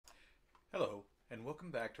Hello, and welcome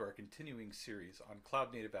back to our continuing series on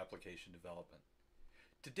cloud native application development.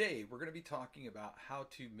 Today, we're going to be talking about how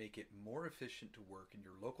to make it more efficient to work in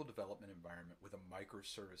your local development environment with a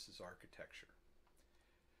microservices architecture.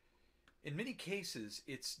 In many cases,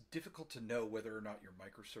 it's difficult to know whether or not your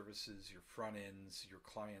microservices, your front ends, your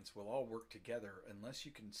clients will all work together unless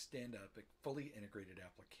you can stand up a fully integrated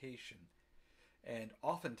application. And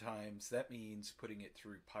oftentimes that means putting it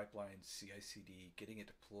through pipelines, CI/CD, getting it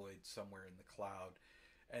deployed somewhere in the cloud,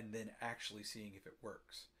 and then actually seeing if it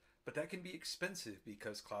works. But that can be expensive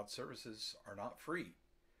because cloud services are not free,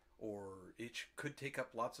 or it could take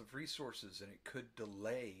up lots of resources and it could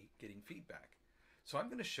delay getting feedback. So I'm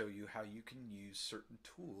going to show you how you can use certain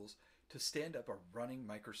tools to stand up a running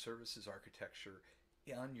microservices architecture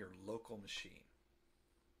on your local machine.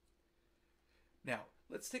 Now,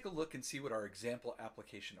 let's take a look and see what our example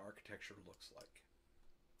application architecture looks like.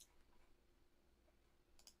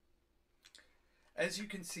 As you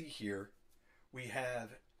can see here, we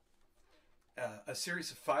have a series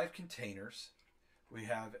of 5 containers. We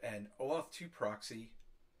have an OAuth 2 proxy.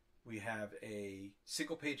 We have a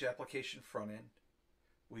single page application front end.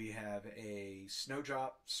 We have a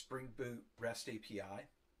Snowdrop Spring Boot REST API.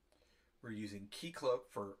 We're using Keycloak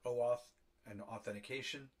for OAuth and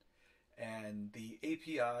authentication. And the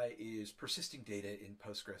API is persisting data in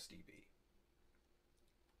PostgreSDB.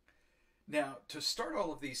 Now, to start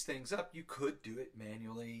all of these things up, you could do it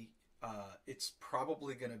manually. It's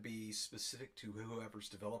probably going to be specific to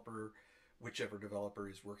whichever developer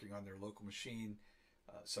is working on their local machine.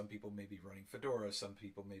 Some people may be running Fedora, some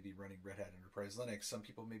people may be running Red Hat Enterprise Linux, some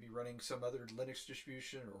people may be running some other Linux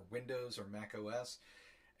distribution or Windows or Mac OS.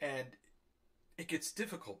 And it gets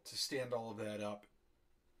difficult to stand all of that up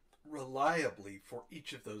reliably for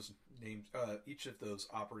each of those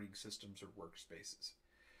operating systems or workspaces.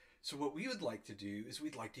 So what we would like to do is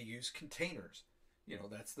we'd like to use containers. You know,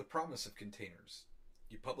 that's the promise of containers.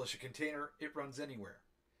 You publish a container, it runs anywhere.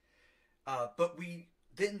 But we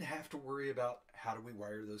then have to worry about how do we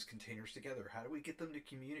wire those containers together? How do we get them to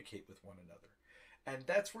communicate with one another? And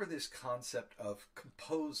that's where this concept of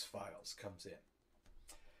compose files comes in.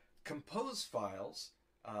 Compose files,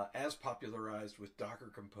 as popularized with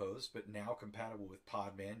Docker Compose, but now compatible with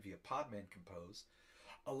Podman via Podman Compose,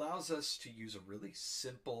 allows us to use a really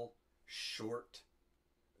simple, short,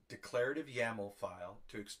 declarative YAML file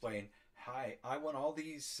to explain, hi, I want all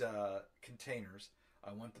these containers.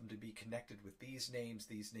 I want them to be connected with these names,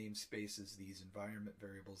 these namespaces, these environment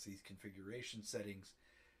variables, these configuration settings,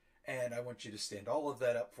 and I want you to stand all of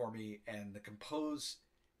that up for me, and the Compose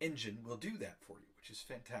engine will do that for you, which is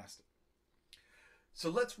fantastic. So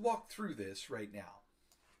let's walk through this right now.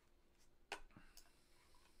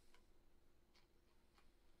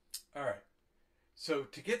 All right. So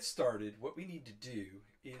to get started, what we need to do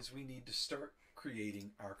is we need to start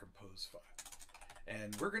creating our Compose file.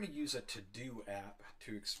 And we're going to use a to-do app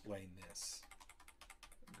to explain this.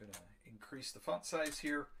 I'm going to increase the font size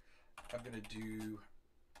here. I'm going to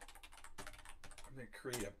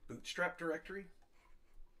create a bootstrap directory.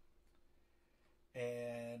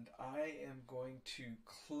 And I am going to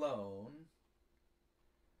clone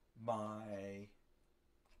my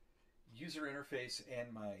user interface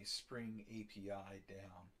and my Spring API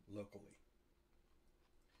down locally.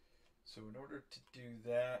 So in order to do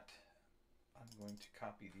that, I'm going to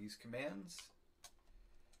copy these commands.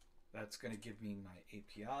 That's going to give me my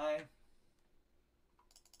API.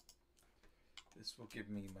 This will give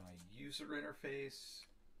me my user interface.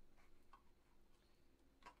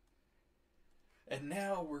 And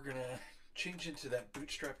now we're going to change into that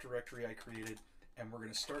bootstrap directory I created, and we're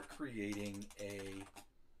going to start creating a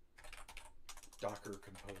Docker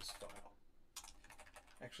Compose file.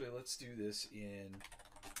 Actually, let's do this in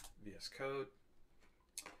VS Code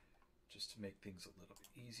just to make things a little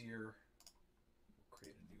bit easier. We'll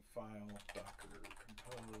create a new file, Docker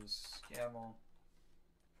Compose YAML.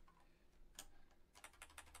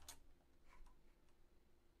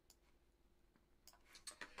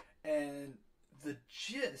 And the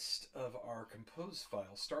gist of our Compose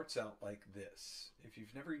file starts out like this. If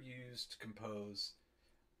you've never used Compose,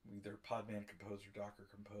 either Podman Compose or Docker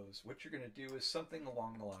Compose, what you're going to do is something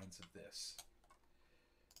along the lines of this.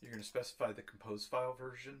 You're going to specify the Compose file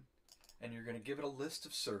version, and you're going to give it a list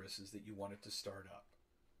of services that you want it to start up.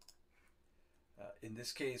 In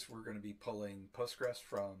this case, we're going to be pulling Postgres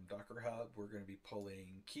from Docker Hub. We're going to be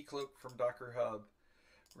pulling Keycloak from Docker Hub.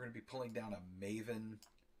 We're going to be pulling down a Maven,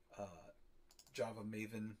 Java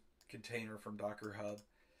Maven container from Docker Hub.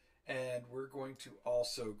 And we're going to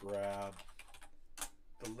also grab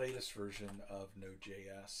the latest version of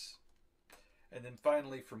Node.js. And then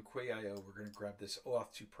finally from Quay.io, we're going to grab this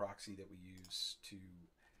OAuth2 proxy that we use to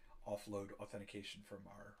offload authentication from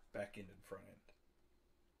our back end and front end.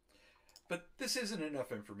 But this isn't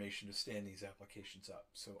enough information to stand these applications up.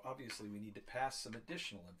 So obviously we need to pass some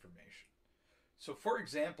additional information. So for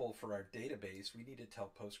example, for our database, we need to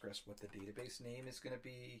tell Postgres what the database name is going to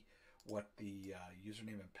be, what the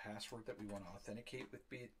username and password that we want to authenticate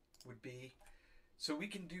would be. So we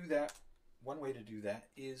can do that. One way to do that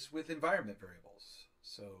is with environment variables.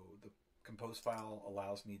 So the compose file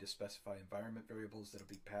allows me to specify environment variables that will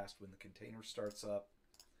be passed when the container starts up.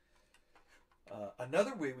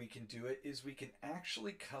 Another way we can do it is we can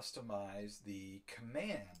actually customize the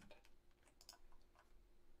command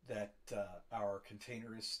that our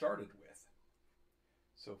container is started with.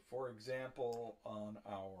 So for example, on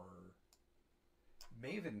our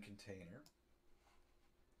Maven container,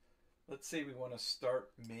 let's say we want to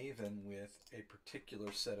start Maven with a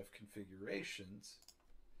particular set of configurations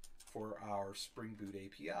for our Spring Boot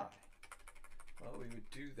API. Well, we would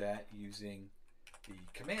do that using the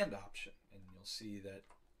command option, and you'll see that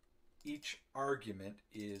each argument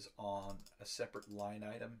is on a separate line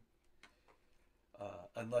item,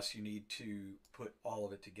 unless you need to put all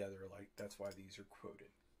of it together, like that's why these are quoted.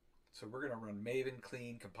 So we're going to run Maven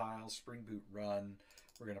clean, compile, Spring Boot run.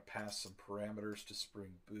 We're going to pass some parameters to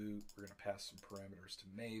Spring Boot. We're going to pass some parameters to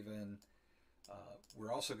Maven.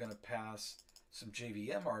 We're also going to pass some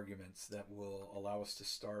JVM arguments that will allow us to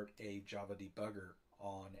start a Java debugger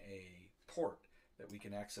on a port that we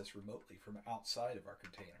can access remotely from outside of our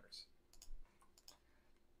containers.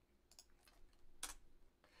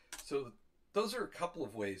 So those are a couple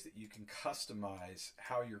of ways that you can customize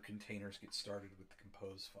how your containers get started with the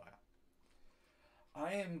compose file.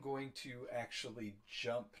 I am going to actually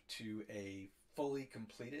jump to a fully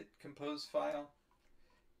completed compose file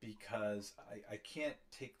because I can't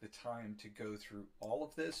take the time to go through all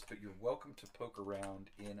of this, but you're welcome to poke around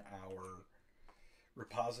in our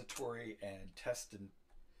repository and test and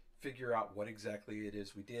figure out what exactly it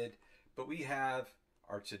is we did. But we have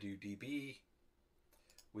our to-do DB,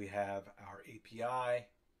 we have our API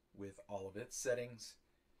with all of its settings.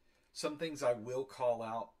 Some things I will call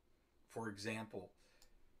out, for example,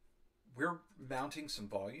 we're mounting some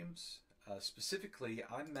volumes. Specifically,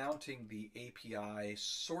 I'm mounting the API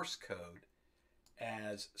source code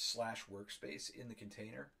as /workspace in the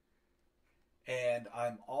container. And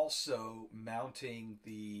I'm also mounting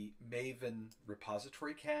the Maven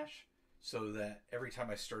repository cache so that every time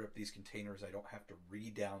I start up these containers, I don't have to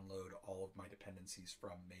re-download all of my dependencies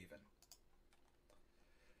from Maven.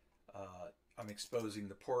 I'm exposing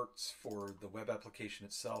the ports for the web application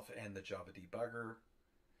itself and the Java debugger.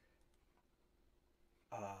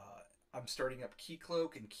 I'm starting up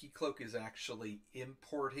Keycloak, and Keycloak is actually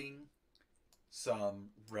importing some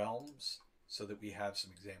realms so that we have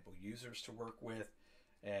some example users to work with.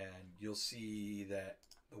 And you'll see that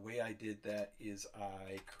the way I did that is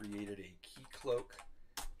I created a Keycloak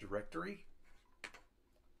directory.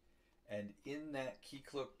 And in that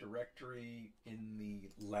Keycloak directory, in the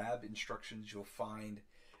lab instructions, you'll find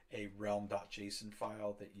a realm.json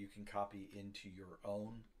file that you can copy into your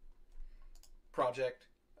own project.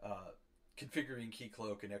 Configuring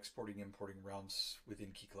Keycloak and exporting and importing realms within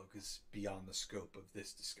Keycloak is beyond the scope of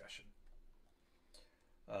this discussion.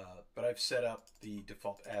 But I've set up the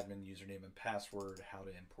default admin username and password, how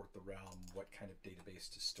to import the realm, what kind of database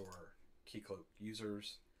to store Keycloak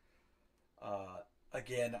users.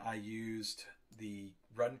 Again, I used the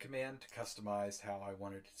run command to customize how I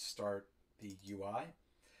wanted to start the UI.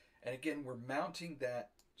 And again, we're mounting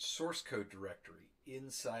that source code directory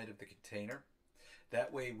inside of the container.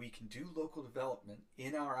 That way we can do local development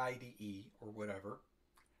in our IDE or whatever,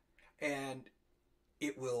 and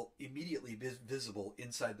it will immediately be visible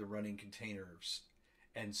inside the running containers.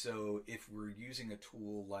 And so if we're using a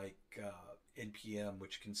tool like NPM,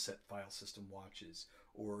 which can set file system watches,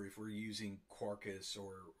 or if we're using Quarkus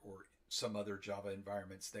or some other Java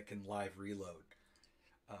environments that can live reload,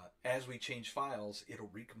 as we change files, it'll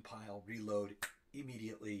recompile, reload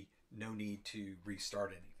immediately, no need to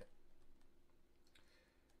restart anything.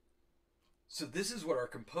 So this is what our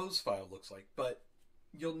compose file looks like, but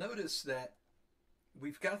you'll notice that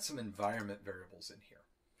we've got some environment variables in here.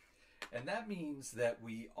 And that means that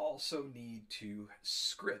we also need to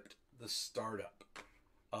script the startup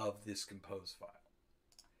of this compose file.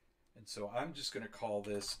 And so I'm just going to call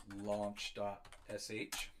this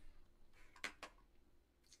launch.sh.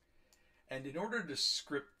 And in order to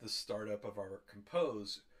script the startup of our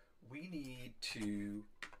compose, we need to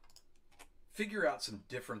figure out some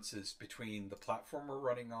differences between the platform we're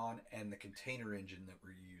running on and the container engine that we're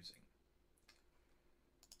using.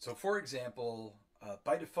 So for example,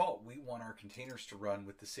 by default, we want our containers to run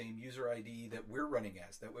with the same user ID that we're running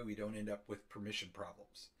as. That way we don't end up with permission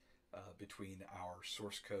problems between our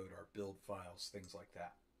source code, our build files, things like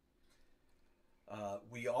that.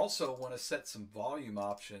 We also want to set some volume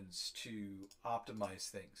options to optimize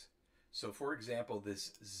things. So for example,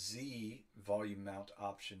 this Z volume mount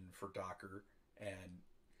option for Docker and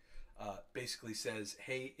basically says,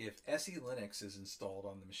 hey, if SE Linux is installed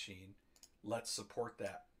on the machine, let's support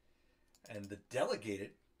that. And the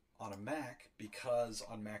delegated on a Mac, because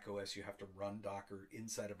on Mac OS you have to run Docker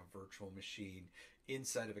inside of a virtual machine,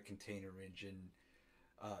 inside of a container engine,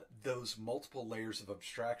 those multiple layers of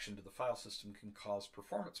abstraction to the file system can cause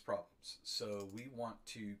performance problems. So we want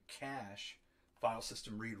to cache file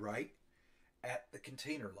system read-write at the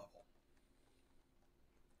container level.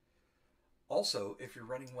 Also, if you're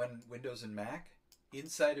running Windows and Mac,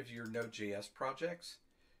 inside of your Node.js projects,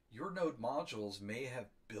 your Node modules may have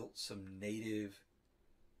built some native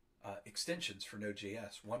extensions for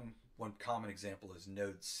Node.js. One common example is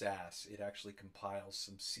Node Sass. It actually compiles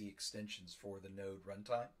some C extensions for the Node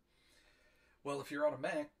runtime. Well, if you're on a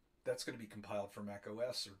Mac, that's going to be compiled for Mac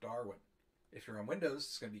OS or Darwin. If you're on Windows,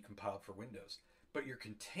 it's going to be compiled for Windows. But your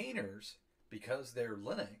containers, because they're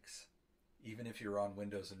Linux, even if you're on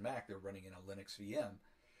Windows and Mac, they're running in a Linux VM,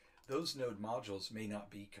 those Node modules may not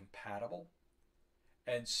be compatible.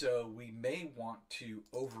 And so we may want to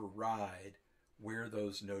override where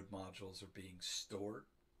those Node modules are being stored.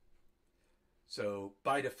 So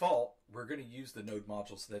by default, we're going to use the Node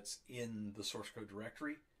modules that's in the source code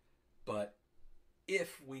directory, but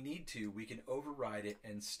if we need to, we can override it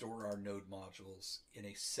and store our Node modules in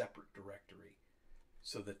a separate directory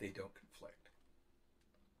so that they don't conflict.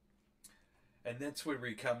 And that's where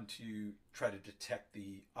we come to try to detect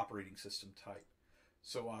the operating system type.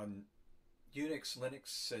 So on Unix,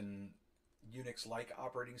 Linux, and Unix-like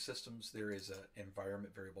operating systems, there is an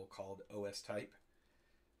environment variable called OS type.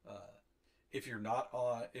 If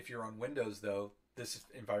you're on Windows, though, this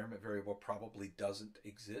environment variable probably doesn't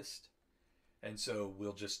exist, and so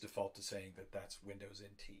we'll just default to saying that that's Windows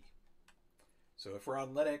NT. So if we're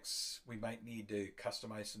on Linux, we might need to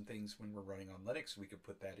customize some things when we're running on Linux. We could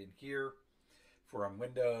put that in here. If we're on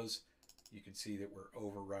Windows, you can see that we're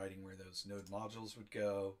overriding where those Node modules would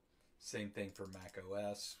go. Same thing for Mac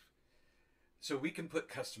OS. So we can put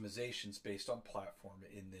customizations based on platform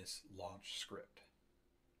in this launch script.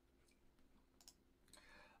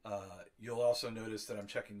 You'll also notice that I'm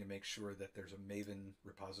checking to make sure that there's a Maven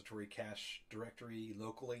repository cache directory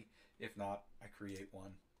locally. If not, I create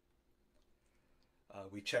one.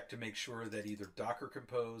 We check to make sure that either Docker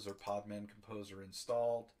Compose or Podman Compose are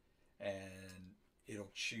installed, and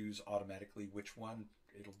it'll choose automatically which one.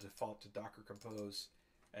 It'll default to Docker Compose,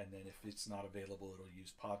 and then if it's not available, it'll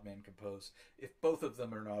use Podman Compose. If both of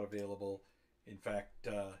them are not available, in fact,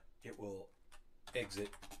 it will exit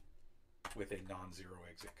with a non-zero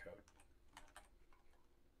exit code.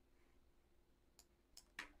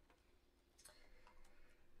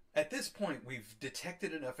 At this point, we've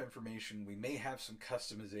detected enough information. We may have some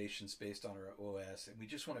customizations based on our OS, and we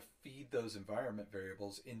just want to feed those environment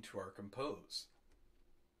variables into our Compose.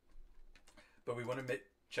 But we want to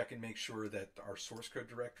check and make sure that our source code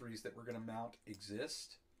directories that we're going to mount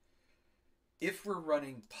exist. If we're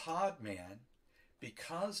running Podman,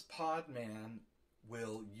 because Podman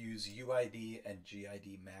will use UID and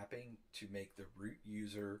GID mapping to make the root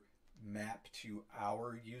user map to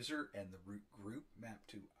our user and the root group map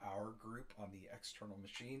to our group on the external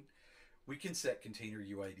machine, we can set container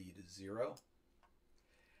UID to 0.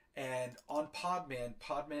 And on Podman,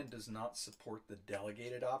 Podman does not support the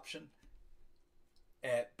delegated option,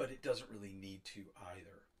 but it doesn't really need to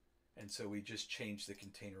either. And so we just change the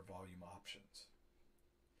container volume options.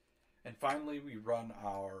 And finally, we run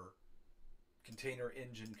our container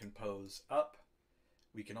engine compose up.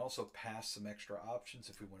 We can also pass some extra options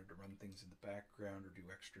if we wanted to run things in the background or do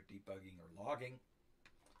extra debugging or logging.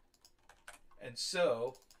 And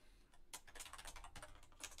so,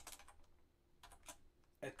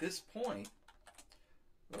 at this point,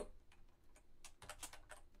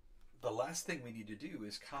 the last thing we need to do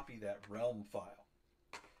is copy that realm file.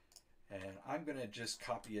 And I'm going to just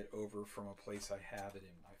copy it over from a place I have it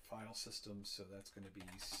in my file system. So that's going to be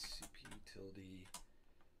cp tilde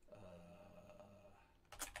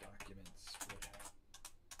documents red hat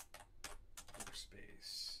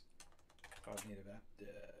workspace cloud native app dev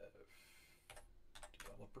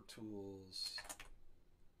developer tools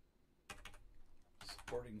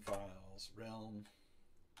supporting files realm,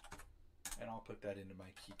 and I'll put that into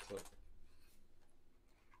my keycloak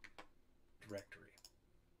directory.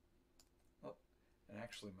 Oh, And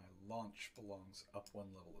actually my launch belongs up one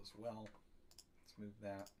level as well. Let's move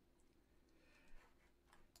that.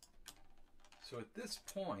 So at this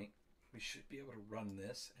point, we should be able to run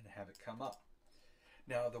this and have it come up.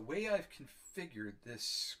 Now, the way I've configured this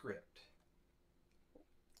script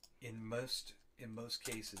in most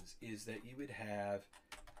cases is that you would have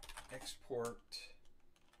export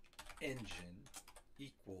engine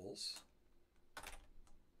equals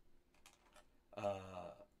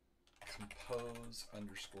compose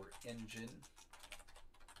underscore engine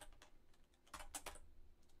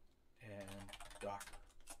and Docker.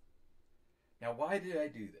 Now, why did I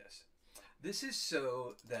do this? This is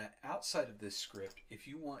so that outside of this script, if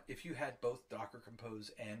you had both Docker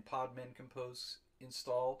Compose and Podman Compose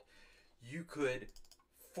installed, you could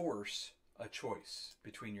force a choice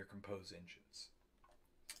between your Compose engines.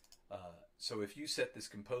 So if you set this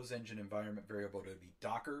Compose engine environment variable to be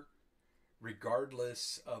Docker,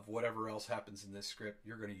 regardless of whatever else happens in this script,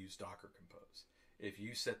 you're going to use Docker Compose. If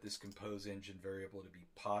you set this Compose engine variable to be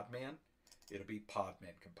Podman, it'll be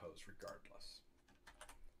Podman Compose regardless.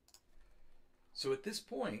 So at this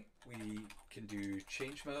point, we can do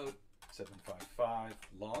change mode 755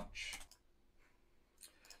 launch.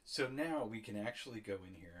 So now we can actually go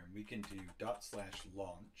in here and we can do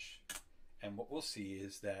 /launch. And what we'll see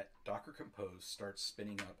is that Docker Compose starts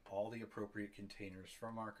spinning up all the appropriate containers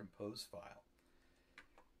from our Compose file.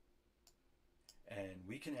 And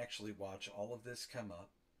we can actually watch all of this come up.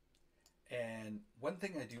 And one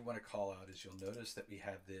thing I do want to call out is you'll notice that we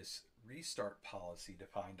have this restart policy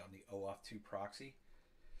defined on the OAuth2 proxy.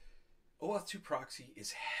 OAuth2 proxy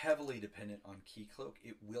is heavily dependent on Keycloak.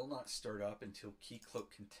 It will not start up until Keycloak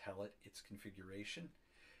can tell it its configuration.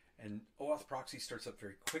 And OAuth proxy starts up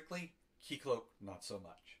very quickly. Keycloak, not so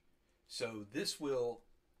much. So this will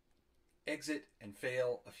exit and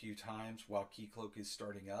fail a few times while Keycloak is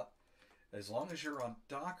starting up. As long as you're on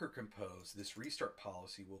Docker Compose, this restart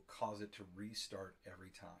policy will cause it to restart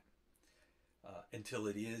every time until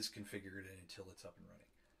it is configured and until it's up and running.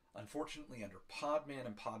 Unfortunately, under Podman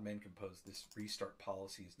and Podman Compose, this restart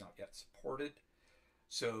policy is not yet supported.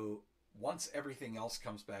 So once everything else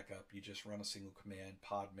comes back up, you just run a single command,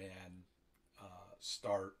 Podman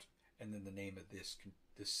start, and then the name of this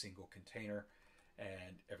single container,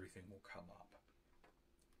 and everything will come up.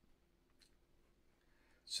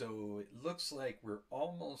 So it looks like we're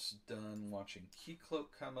almost done watching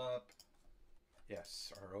Keycloak come up.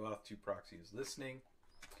 Yes, our OAuth2 proxy is listening.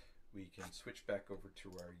 We can switch back over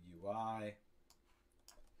to our UI.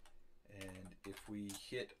 And if we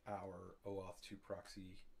hit our OAuth2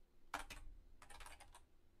 proxy,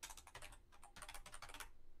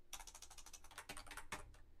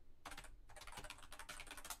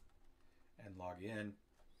 and log in,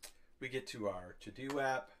 we get to our to-do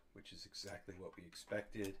app, which is exactly what we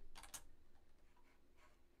expected.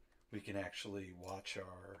 We can actually watch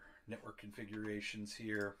our network configurations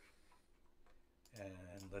here.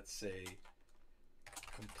 And let's say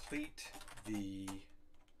complete the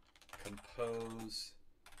Compose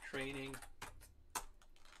training.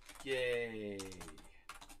 Yay!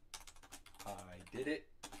 I did it.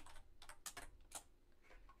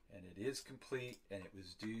 And it is complete, and it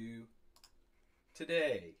was due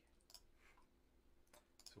today.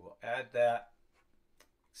 So we'll add that,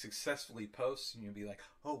 successfully post, and you'll be like,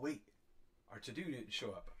 oh wait, our to-do didn't show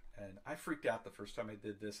up. And I freaked out the first time I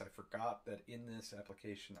did this. I forgot that in this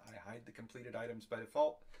application, I hide the completed items by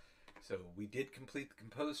default. So we did complete the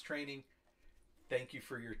Compose training. Thank you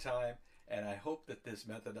for your time. And I hope that this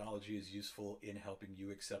methodology is useful in helping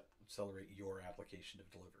you accelerate your application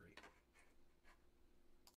of delivery.